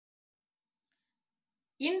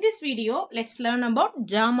In this video, let's learn about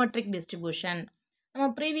geometric distribution. நம்ம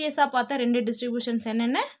previously பார்த்த ரெண்டு distributions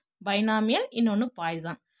என்னென்ன binomial இன்னொன்னு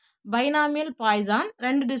Poisson. Binomial Poisson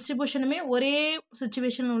ரெண்டு distributionமே ஒரே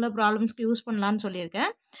situation உள்ள problemsக்கு யூஸ் பண்ணலாம்னு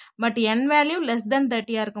சொல்லியிருக்கேன். But n value less than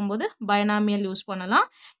 30 இருக்கும்போது binomial யூஸ் பண்ணலாம்.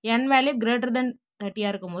 n value greater than 30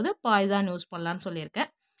 இருக்கும்போது Poisson யூஸ் பண்ணலாம்னு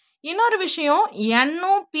சொல்லியிருக்கேன். இன்னொரு விஷயம்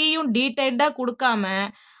n-ம் p-யும் டீடைல்டா கொடுக்காம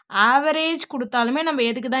ஆவரேஜ் கொடுத்தாலுமே நம்ம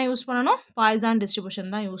எதுக்கு தான் யூஸ் பண்ணணும்? பாய்சான் டிஸ்ட்ரிபியூஷன்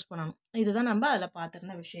தான் யூஸ் பண்ணணும். இதுதான் நம்ம அதில்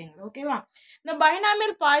பார்த்துருந்த விஷயங்கள். ஓகேவா? இந்த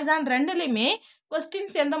பைனாமியல் பாய்சான் ரெண்டுலையுமே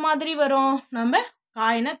கொஸ்டின்ஸ் எந்த மாதிரி வரும்? நம்ம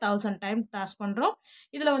காயினை 1000 டைம் டாஸ் பண்ணுறோம்.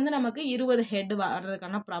 இதில் வந்து நமக்கு 20 ஹெட்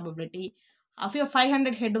வர்றதுக்கான ப்ராபபிலிட்டி,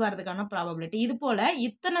 500 ஹெட் வர்றதுக்கான ப்ராபபிலிட்டி, இது போல்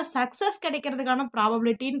இத்தனை சக்ஸஸ் கிடைக்கிறதுக்கான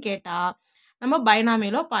ப்ராபபிலிட்டின்னு கேட்டால் நம்ம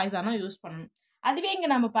பைனாமியலோ பாய்சானோ யூஸ் பண்ணணும். அதுவே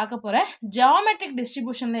இங்கே நம்ம பார்க்க போகிற ஜியாமெட்ரிக்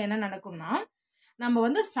டிஸ்ட்ரிபியூஷனில் என்ன நடக்கும்னா, நம்ம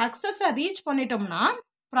வந்து சக்ஸஸை ரீச் பண்ணிட்டோம்னா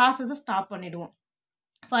ப்ராசஸை ஸ்டாப் பண்ணிடுவோம்.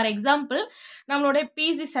 ஃபார் எக்ஸாம்பிள், நம்மளுடைய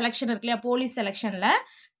பிசி செலெக்ஷன் இருக்கு இல்லையா, போலீஸ் செலெக்ஷனில்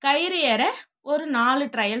கயிறு ஏற ஒரு 4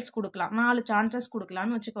 ட்ரையல்ஸ் கொடுக்கலாம், 4 சான்சஸ்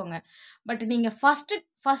கொடுக்கலான்னு வச்சுக்கோங்க. பட் நீங்கள்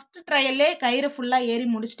ஃபஸ்ட்டு ட்ரையல்லே கயிறு ஃபுல்லாக ஏறி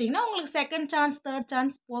முடிச்சிட்டிங்கன்னா உங்களுக்கு செகண்ட் சான்ஸ், தேர்ட்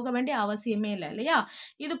சான்ஸ் போக வேண்டிய அவசியமே இல்லை இல்லையா?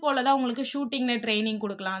 இது போல் தான் உங்களுக்கு ஷூட்டிங்கில் ட்ரைனிங்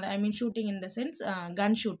கொடுக்கலாம். ஐ மீன் ஷூட்டிங் இன் த சென்ஸ்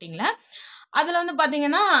கன் ஷூட்டிங்கில். அதில் வந்து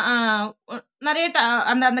பார்த்தீங்கன்னா நிறைய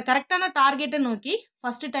அந்த கரெக்டான டார்கெட்டை நோக்கி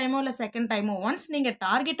ஃபஸ்ட்டு டைமோ இல்லை செகண்ட் டைமோ ஒன்ஸ் நீங்கள்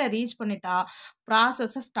டார்கெட்டை ரீச் பண்ணிட்டா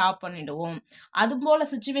ப்ராசஸை ஸ்டாப் பண்ணிவிடுவோம். அது போல்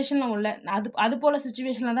சுச்சுவேஷனில் அது போல்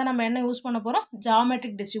சுச்சுவேஷனில் தான் நம்ம என்ன யூஸ் பண்ண போகிறோம்?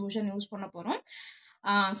 ஜியாமெட்ரிக் டிஸ்ட்ரிபியூஷன் யூஸ் பண்ண போகிறோம்.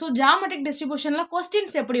 ஸோ ஜியாமெட்ரிக் டிஸ்ட்ரிபியூஷனில்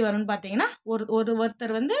கொஸ்டின்ஸ் எப்படி வரும்னு பார்த்தீங்கன்னா,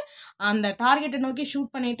 ஒருத்தர் வந்து அந்த டார்கெட்டை நோக்கி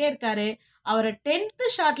ஷூட் பண்ணிகிட்டே இருக்காரு. அவரை 10th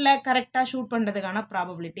ஷாட்டில் கரெக்டாக ஷூட் பண்ணுறதுக்கான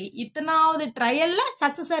ப்ராபபிலிட்டி, இத்தனாவது ட்ரையலில்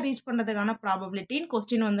சக்ஸஸாக ரீச் பண்ணுறதுக்கான ப்ராபபிலிட்டின்னு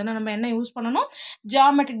கொஸ்டின் வந்து நம்ம என்ன யூஸ் பண்ணணும்?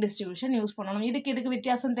 ஜியாமெட்ரிக் டிஸ்ட்ரிபியூஷன் யூஸ் பண்ணணும். இதுக்கு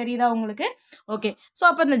வித்தியாசம் தெரியுதா உங்களுக்கு? ஓகே. ஸோ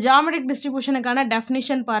அப்போ இந்த ஜியாமெட்ரிக் டிஸ்ட்ரிபியூஷனுக்கான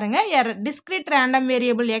டெஃபினிஷன் பாருங்கள். Discrete random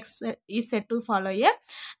variable X is set to follow a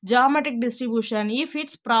geometric distribution if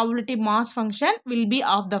it's probability mass function will P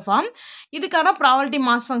of the form. இதுக்கான ப்ராபபிலிட்டி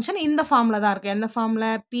மாஸ் ஃபங்க்ஷன் இந்த ஃபார்மில் தான் இருக்குது. எந்த ஃபார்மில்?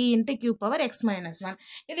 p × q⁻x−1.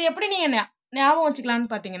 இது எப்படி நீங்கள் ஞாபகம் வச்சுக்கலான்னு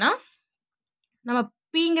பார்த்தீங்கன்னா, நம்ம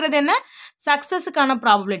பிங்கிறது என்ன? சக்ஸஸுக்கான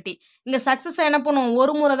ப்ராபபிலிட்டி. இங்கே சக்ஸஸை என்ன பண்ணுவோம்?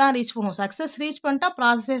 ஒரு முறை தான் ரீச் பண்ணுவோம். சக்ஸஸ் ரீச் பண்ணிட்டா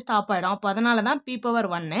ப்ராசஸே ஸ்டாப் ஆகிடும். அப்போ அதனால தான்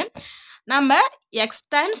p⁻1. நம்ம எக்ஸ்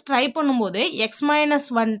டைம்ஸ் ட்ரை பண்ணும்போது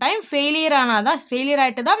x−1 டைம் ஃபெயிலியர் ஃபெயிலியர்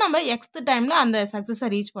ஆகிட்டு தான் நம்ம எக்ஸ்த் டைமில் அந்த சக்ஸஸை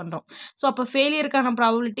ரீச் பண்ணுறோம். ஸோ அப்போ ஃபெயிலியருக்கான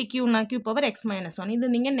ப்ராபபிலிட்டி q⁻x−1.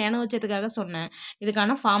 இது நீங்கள் நினைவு வச்சதுக்காக சொன்னேன்.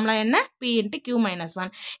 இதுக்கான ஃபார்முலா என்ன? p ×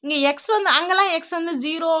 q−1. இங்கே எக்ஸ் வந்து அங்கெல்லாம் எக்ஸ் வந்து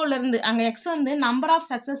 0லேருந்து, அங்கே எக்ஸ் வந்து நம்பர் ஆஃப்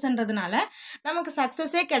சக்ஸஸ்ன்றதுனால நமக்கு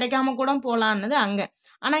சக்ஸஸே கிடைக்காம கூட போகலான்னது அங்கே.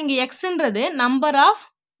 ஆனால் இங்கே எக்ஸுன்றது நம்பர் ஆஃப்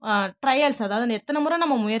ட்ரையல்ஸ், அதாவது எத்தனை முறை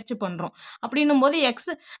நம்ம முயற்சி பண்ணுறோம் அப்படின்னும் போது எக்ஸ்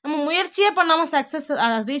நம்ம முயற்சியே பண்ணாமல் சக்ஸஸ்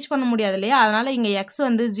ரீச் பண்ண முடியாது இல்லையா? அதனால் இங்கே எக்ஸ்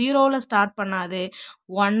வந்து 0ல் ஸ்டார்ட் பண்ணாது,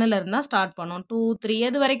 1லேருந்து தான் ஸ்டார்ட் பண்ணும். 2, 3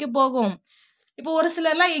 எது வரைக்கும் போகும்? இப்போ ஒரு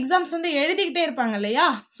சிலர்லாம் எக்ஸாம்ஸ் வந்து எழுதிக்கிட்டே இருப்பாங்க இல்லையா?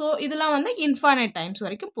 ஸோ இதெல்லாம் வந்து இன்ஃபைனைட் டைம்ஸ்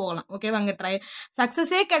வரைக்கும் போகலாம். ஓகேவா? அங்கே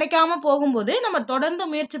சக்ஸஸே கிடைக்காம போகும்போது நம்ம தொடர்ந்து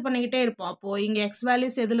முயற்சி பண்ணிக்கிட்டே இருப்போம். அப்போது இங்கே எக்ஸ்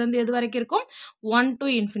வேல்யூஸ் எதுலேருந்து எது வரைக்கும் இருக்கும்? 1 to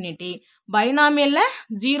 ∞. பைனாமியலில்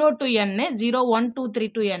 0 to n, 0, 1, 2, 3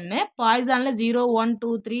 to n, பாய்சானில் 0, 1,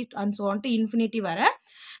 2, 3 and so on to ∞ வர.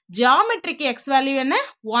 ஜியாமெட்ரிக்கு எக்ஸ் வேல்யூ என்ன?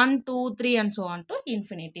 1, 2, 3 and so on to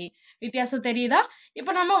 ∞. வித்தியாசம் தெரியுதா?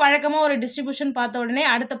 இப்போ நம்ம வழக்கமாக ஒரு டிஸ்ட்ரிபியூஷன் பார்த்த உடனே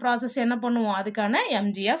அடுத்த ப்ராசஸ் என்ன பண்ணுவோம்? அதுக்கான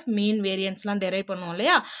MGF மீன் வேரியன்ஸ்லாம் டெரைவ் பண்ணுவோம்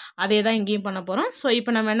இல்லையா? அதே தான் இங்கேயும் பண்ண போகிறோம். ஸோ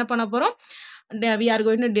இப்போ நம்ம என்ன பண்ண போகிறோம்? We are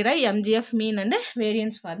going to derive MGF mean and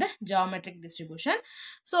variance for the geometric distribution.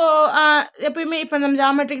 So எப்பயுமே இப்போ நம்ம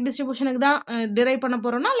ஜியாமெட்ரிக் டிஸ்ட்ரிபியூஷனுக்கு தான் டிரைவ் பண்ண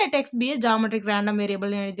போகிறோம்னா let x be a geometric random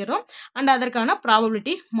variable எழுதிடுறோம். And அதற்கான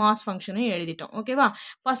ப்ராபபிலிட்டி மாஸ் ஃபங்க்ஷனும் எழுதிட்டோம். ஓகேவா?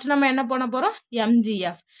 ஃபர்ஸ்ட் நம்ம என்ன பண்ண போகிறோம்?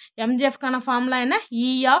 MGFக்கான ஃபார்முலா என்ன?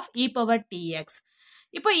 e⁻tx.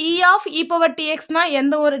 இப்போ e⁻txனா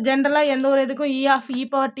ஜென்ரலாக எந்த ஒரு இதுக்கும்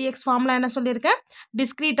e⁻tx ஃபார்முலா என்ன சொல்லியிருக்கேன்?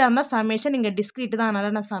 டிஸ்க்ரீட்டாக இருந்தால் சமேஷன். இங்கே டிஸ்க்ரீட் தான்,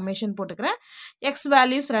 அதனால் நான் சமேஷன் போட்டுக்கிறேன். X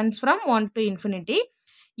values runs from 1 to ∞.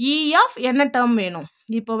 என்ன டேர்ம் வேணும்?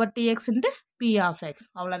 e⁻tx × p⁻x.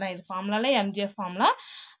 அவ்வளோதான். இது ஃபார்முலாவில் MGF ஃபார்முலா.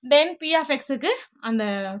 தென் p⁻xக்கு அந்த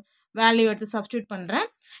வேல்யூ எடுத்து சப்ஸ்டியூட் பண்ணுறேன்.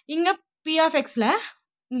 இங்கே p⁻xல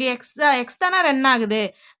இங்கே எக்ஸ் தானே ரன் ஆகுது.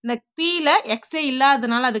 இந்த பியில் எக்ஸே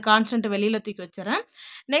இல்லாததுனால அது கான்ஸ்டன்ட் வெளியில் தூக்கி வச்சுறேன்.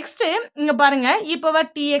 நெக்ஸ்ட்டு இங்கே பாருங்கள்,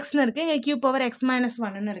 e⁻txன்னு இருக்குது, இங்கே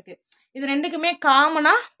q⁻x−1ன்னு இருக்குது. இது ரெண்டுக்குமே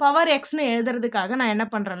காமனாக பவர் எக்ஸ்னு எழுதுறதுக்காக நான் என்ன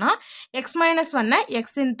பண்ணுறேன்னா எக்ஸ் மைனஸ் ஒன்னை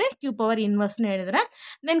எக்ஸ் இன்ட்டு கியூ பவர் இன்வர்ஸ்னு எழுதுகிறேன்.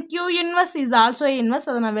 தென் Q inverse is also inverse,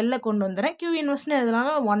 அதை நான் வெளில கொண்டு வந்துடுறேன். கியூ இன்வர்ஸ்னு எழுதலாம்,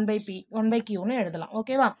 1/Q எழுதலாம்.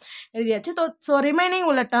 ஓகேவா, எழுதியாச்சு. ஸோ ரிமைனிங்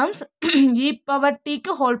உள்ள டேர்ம்ஸ் இ பவர்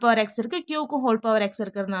டிக்கு ஹோல் பவர் எக்ஸ் இருக்குது, கியூக்கும் ஹோல் பவர் எக்ஸ்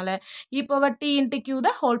இருக்கிறதுனால e power D into Q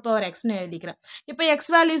the whole power எக்ஸ்னு எழுதிக்கிறேன். இப்போ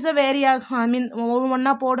எக்ஸ் வேல்யூஸை வேரி ஆகும், ஐ மீன்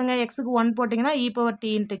ஒன்றா போடுங்க. எக்ஸுக்கு 1 போட்டிங்கன்னா e power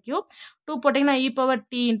D into Q, 2 போட்டிங்கன்னா e power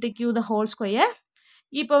D into Q the whole square,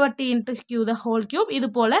 e power D into Q the whole cube. இது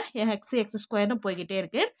போல் எக்ஸ் ஸ்கொயர்னு போய்கிட்டே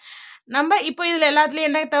இருக்குது. நம்ம இப்போ இதில் எல்லாத்துலேயும்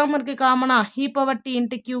என்ன டேர்ம் இருக்குது காமனா, e power D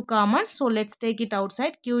into Q common. So let's take it out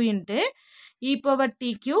side. Q into e power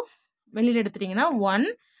D Q வெளியில் எடுத்துட்டிங்கன்னா 1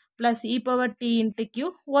 plus e power D into Q,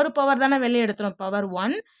 ஒரு பவர் தானே வெளியே எடுத்துரும், பவர்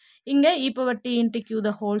 1. இங்கே e power D into Q the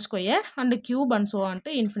whole square and cube and so on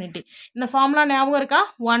to infinity. இந்த formula ஞாபகம் இருக்கா,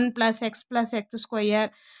 1 plus X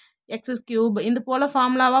square X cube இந்த போல்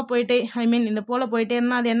ஃபார்முலாவாக போயிட்டே, ஐ மீன் இந்த போல் போயிட்டே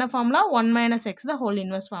இருந்தால் அது என்ன formula, 1 minus X the whole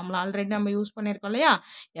inverse formula. Already நம்ம யூஸ் பண்ணியிருக்கோம் இல்லையா,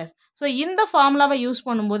 எஸ். ஸோ இந்த ஃபார்முலாவை யூஸ்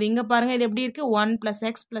பண்ணும்போது இங்கே பாருங்கள் இது எப்படி இருக்குது, 1 ப்ளஸ்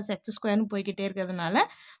எக்ஸ் ஸ்கொயர்னு போய்கிட்டே இருக்கிறதுனால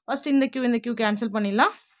ஃபஸ்ட் இந்த கியூ கேன்சல்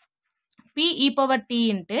பண்ணிடலாம். B e power D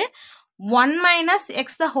into 1 minus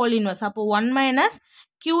X the whole inverse, அப்போ 1 minus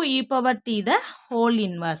Q e power D the whole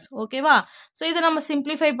inverse. ஓகேவா, ஸோ இதை நம்ம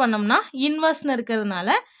சிம்பிளிஃபை பண்ணோம்னா இன்வர்ஸ்னு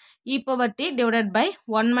இருக்கிறதுனால e power D divided by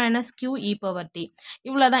 1 minus Q e power D.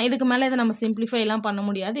 இவ்வளோ தான், இதுக்கு மேலே இதை நம்ம சிம்பிளிஃபை எல்லாம் பண்ண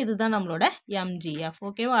முடியாது. இதுதான் நம்மளோட எம்ஜிஎஃப்.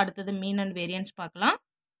 ஓகேவா, அடுத்தது மீன் அண்ட் வேரியன்ஸ் பார்க்கலாம்.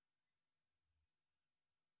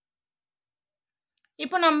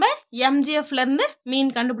 இப்போ நம்ம எம்ஜிஎஃப்லேருந்து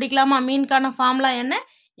மீன் கண்டுபிடிக்கலாமா? மீன்கான ஃபார்முலா என்ன,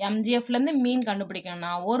 எம்ஜிஎஃப்லேருந்து மீன்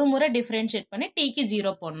கண்டுபிடிக்கணும்னா ஒரு முறை டிஃப்ரென்ஷியேட் பண்ணி டிக்கு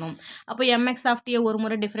 0 போடணும். அப்போ எம்எக்ஸ் ஆஃப் டியை ஒரு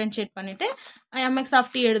முறை டிஃப்ரென்ஷியேட் பண்ணிவிட்டு எம்எக்ஸ் ஆஃப்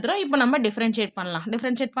டி எழுதுகிறோம். இப்போ நம்ம டிஃப்ரென்ஷியேட்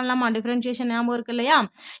பண்ணலாமா, டிஃப்ரென்ஷியேஷன் ஞாபகம் இருக்கு இல்லையா.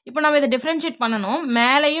 இப்போ நம்ம இதை டிஃப்ரென்ஷியேட் பண்ணணும்,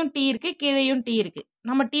 மேலேயும் டி இருக்குது கீழேயும் டி இருக்குது,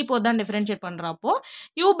 நம்ம டி போது தான் டிஃப்ரென்ஷியேட் பண்ணுறப்போ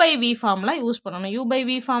you by we formula use பண்ணணும். யூ பை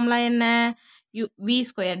வி ஃபார்முலா என்ன, வி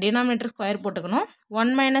ஸ்கொயர் டினாமினேட்டர் ஸ்கொயர் போட்டுக்கணும்.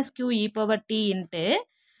 1 minus Q e power D into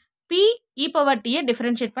B e power டியை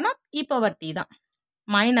differentiate பண்ணால் இ பவர் டி தான்,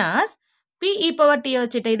 மைனஸ் பி இ பவர் டியை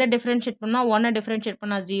வச்சுட்டு இதை differentiate பண்ணால் 1 differentiate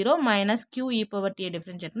பண்ணால் 0 minus Q e power டியை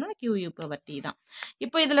differentiate பண்ணால் Q e power D தான்.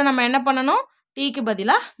 இப்போ இதில் நம்ம என்ன பண்ணணும், டிக்கு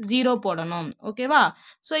பதிலாக 0 போடணும். ஓகேவா,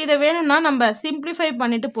 ஸோ இதை வேணும்னா நம்ம சிம்பிளிஃபை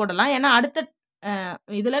பண்ணிவிட்டு போடலாம். ஏன்னா அடுத்த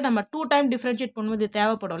இதில் நம்ம 2 டைம் டிஃப்ரென்ஷியேட் பண்ணும்போது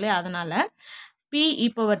தேவைப்படும் இல்லையா, அதனால் B e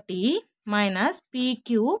power D minus B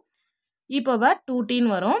Q e power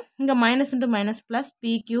 2டின்னு வரும். இங்கே minus into minus plus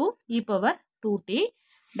B Q e power 2t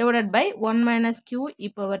divided by 1 minus q e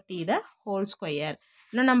power t the whole square.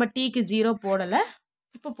 இன்னும் நம்ம tக்கு 0 போடலை,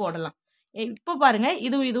 இப்போ போடலாம். இப்போ பாருங்கள்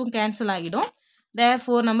இதுவும் கேன்சல் ஆகிடும்.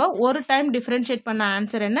 therefore நம்ம ஒரு டைம் டிஃப்ரென்ஷியேட் பண்ண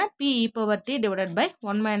ஆன்சர் என்ன, p e power t divided by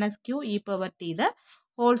 1 minus q e power t the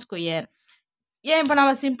whole square. ஏன் இப்போ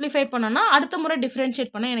நம்ம சிம்பிளிஃபை பண்ணோன்னா அடுத்த முறை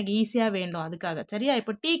டிஃப்ரென்ஷியேட் பண்ண எனக்கு ஈஸியாக வேண்டும், அதுக்காக. சரியா,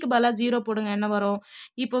 இப்போ டீக்கு பதிலாக 0 போடுங்க, என்ன வரும்,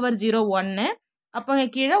 இ பவர் 0 1, அப்போங்க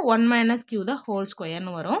கீழே 1 மைனஸ் கியூ த ஹோல்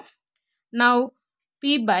ஸ்கொயர்னு வரும். Now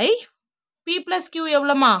B by B plus Q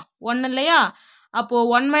எவ்வளோமா, 1 இல்லையா, அப்போது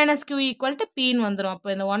 1 மைனஸ் கியூ ஈக்குவல் டு பின்னு வந்துடும். அப்போ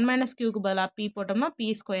இந்த 1 மைனஸ் கியூக்கு பதிலாக பி போட்டோம்னா பி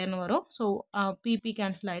ஸ்கொயர்னு வரும். ஸோ பிபி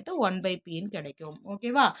கேன்சல் ஆகிட்டு 1/pன்னு கிடைக்கும்.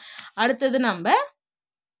 ஓகேவா, அடுத்தது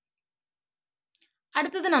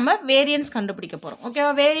நம்ம வேரியன்ஸ் கண்டுபிடிக்க போகிறோம்.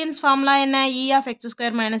 ஓகேவா, வேரியன்ஸ் ஃபார்முலா என்ன, இ of X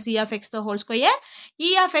square minus E of X the whole square.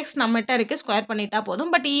 E of X நம்மகிட்ட இருக்குது, ஸ்கொயர் பண்ணிட்டா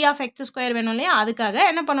போதும். But E of X square வேணும் இல்லையா, அதுக்காக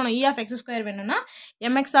என்ன பண்ணணும், இ ஆஃப் எக்ஸ் ஸ்கொயர் வேணும்னா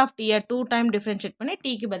எம்எக்ஸ் ஆஃப் டியை 2 டைம் டிஃப்ரென்ஷியேட் பண்ணி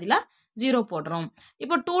டிக்கு பதிலாக 0 போடுறோம்.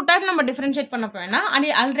 இப்போ 2 டைம் நம்ம டிஃப்ரென்ஷியேட் பண்ண போனால்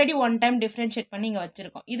ஆல்ரெடி 1 டைம் டிஃப்ரென்ஷியேட் பண்ணி இங்கே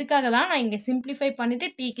வச்சுருக்கோம். இதுக்காக தான் நான் இங்கே சிம்பிளிஃபை பண்ணிவிட்டு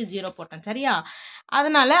டிக்கு 0 போட்டேன். சரியா,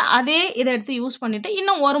 அதனால் அதே இதை எடுத்து யூஸ் பண்ணிவிட்டு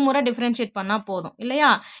இன்னும் ஒரு முறை டிஃப்ரென்ஷியேட் பண்ணால் போதும்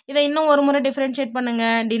இல்லையா. இதை இன்னும் ஒரு முறை டிஃப்ரென்ஷியேட்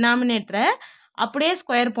பண்ணுங்கள், டினாமினேட்டரை அப்படியே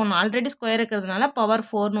ஸ்கொயர் போடணும். ஆல்ரெடி ஸ்கொயர் இருக்கிறதுனால பவர்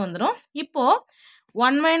 4ன்னு வந்துடும். இப்போது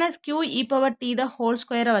 1 minus Q e power D the whole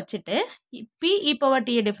ஸ்கொயரை வச்சுட்டு பி இ பவர்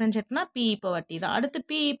டியை டிஃப்ரென்ஷியேட் பண்ணால் பி இ பவர் டி தான். அடுத்து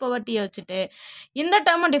பி இ பவர் டியை வச்சுட்டு இந்த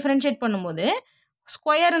டேர்மை டிஃப்ரென்ஷியேட் பண்ணும்போது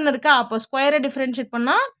ஸ்கொயர்னு இருக்கா, அப்போ ஸ்கொயரை டிஃப்ரென்ஷியேட்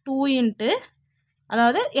பண்ணால் 2 இன்ட்டு,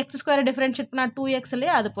 அதாவது எக்ஸ் ஸ்கொயரை டிஃப்ரென்ஷியேட் பண்ணால் 2x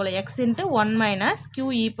இல்லையா, அது போல் X into 1 minus Q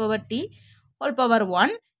e power D whole power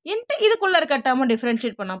 1 into இதுக்குள்ளே இருக்க டேர்மை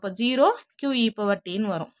டிஃப்ரென்ஷியேட் பண்ணோம். அப்போ 0 கியூ இ பவர்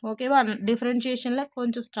டின்னு வரும். ஓகேவா, டிஃப்ரென்ஷியேஷனில்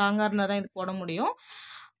கொஞ்சம் ஸ்ட்ராங்காக இருந்தால் தான் இது போட முடியும்.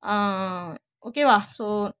 ஓகேவா, ஸோ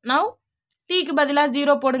நவ் டீக்கு பதிலாக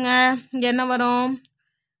 0 போடுங்க, இங்கே என்ன வரும்,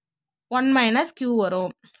 1 மைனஸ் கியூ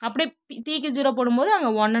வரும். அப்படியே டீக்கு 0 போடும்போது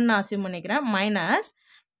அங்கே 1ன்னு அசியூம் பண்ணிக்கிறேன். Minus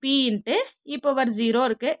B into e power 0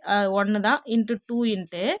 இருக்குது, 1 தான், இன்ட்டு 2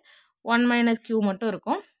 இன்ட்டு 1 மைனஸ் கியூ மட்டும்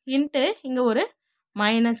இருக்கும், இன்ட்டு இங்கே ஒரு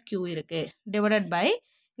மைனஸ் கியூ இருக்குது, டிவைடட் பை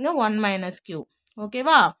இங்கே 1 மைனஸ் கியூ.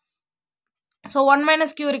 ஓகேவா, ஸோ 1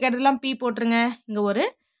 மைனஸ் கியூ இருக்கிறதுலாம் பி போட்டுருங்க, இங்கே ஒரு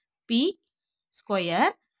square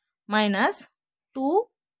minus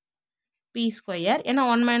 2p square ஏன்னா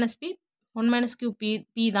 1 minus q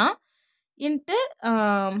p தான் இன்ட்டு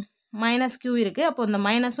மைனஸ் q இருக்குது. அப்போ இந்த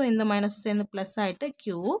மைனஸும் இந்த மைனஸும் சேர்ந்து ப்ளஸ் ஆகிட்டு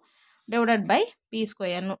q டிவைடட் பை p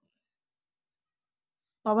ஸ்கொயர்னு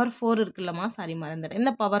பவர் 4 இருக்குல்லம்மா, சாரி மறந்துட்டேன்,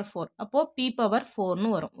 இந்த பவர் 4. அப்போது p பவர் 4னு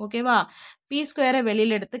வரும். ஓகேவா? p ஸ்கொயரை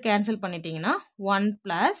வெளியில் எடுத்து கேன்சல் பண்ணிட்டீங்கன்னா 1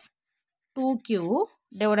 plus 2q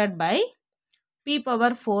divided by p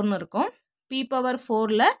power 4னு இருக்கும். p பவர்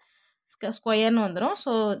 4ல் ஸ்கொயர்னு வந்துடும்.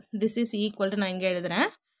 So this is equal to நான் இங்கே எழுதுகிறேன்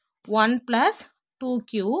 1 ப்ளஸ்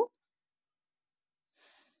 2q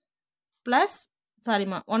ப்ளஸ்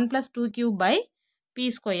சாரிம்மா 1 plus 2q by p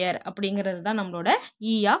square அப்படிங்கிறது தான் நம்மளோட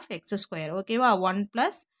e ஆஃப் எக்ஸ் ஸ்கொயர். ஓகேவா? 1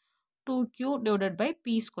 plus 2q divided by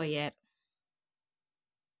p square.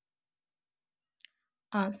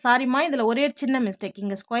 சாரிம்மா, இதில் ஒரே சின்ன மிஸ்டேக்.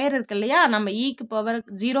 இங்கே ஸ்கொயர் இருக்கு இல்லையா, நம்ம ஈக்கு பவர்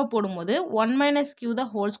 0 போடும்போது 1 மைனஸ் q த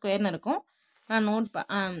ஹோல் ஸ்கொயர்னு இருக்கும்.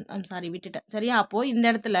 நான் சாரி விட்டுட்டேன். சரியா? அப்போது இந்த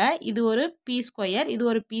இடத்துல இது ஒரு p ஸ்கொயர், இது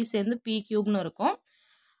ஒரு p சேர்ந்து p கியூப்னு இருக்கும்.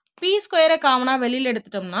 p ஸ்கொயரை காமனாக வெளியில்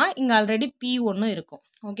எடுத்துட்டோம்னா இங்கே ஆல்ரெடி p ஒன்று இருக்கும்.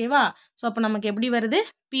 ஓகேவா? ஸோ அப்போ நமக்கு எப்படி வருது?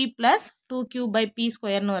 p plus 2q by p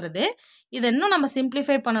ஸ்கொயர்னு வருது. இதை இன்னும் நம்ம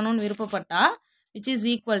சிம்பிளிஃபை பண்ணணும்னு விருப்பப்பட்டா which is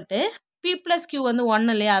equal to p plus q வந்து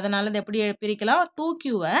 1 இல்லையா, அதனால் இதை எப்படி பிரிக்கலாம்?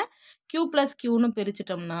 2qவை q ப்ளஸ் qன்னு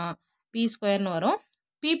பிரிச்சிட்டோம்னா p ஸ்கொயர்னு வரும்.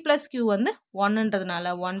 p ப்ளஸ் q வந்து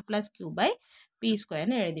 1ன்றதுனால 1 ப்ளஸ் q பை p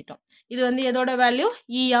ஸ்கொயர்னு எழுதிட்டோம். இது வந்து எதோட value?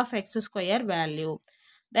 e of X square value.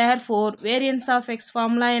 Therefore, variance of x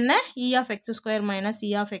formula என்ன? e of x square minus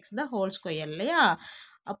e of x the whole square இல்லையா?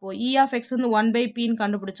 அப்போது e of x வந்து 1 by pன்னு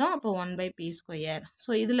கண்டுபிடிச்சோம். அப்போ 1 by p square.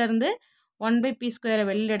 ஸோ இதிலிருந்து 1 by p square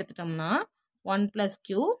வெளியில் எடுத்துட்டோம்னா 1 plus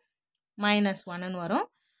q minus 1ன்னு வரும்.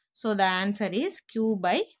 So the answer is q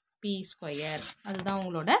by p square. அதுதான்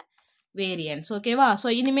உங்களோட வேரியன்ஸ். ஓகேவா? ஸோ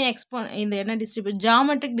இனிமேல் இந்த என்ன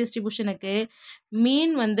ஜாமெட்ரிக் டிஸ்ட்ரிபியூஷனுக்கு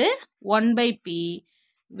மீன் வந்து 1 by p,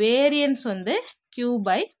 வேரியன்ஸ் வந்து q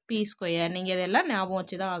by p ஸ்கொயர். நீங்கள் இதெல்லாம் ஞாபகம்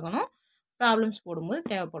வச்சு தான் ஆகணும். ப்ராப்ளம்ஸ் போடும்போது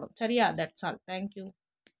தேவைப்படும். சரியா? That's all. தேங்க்யூ.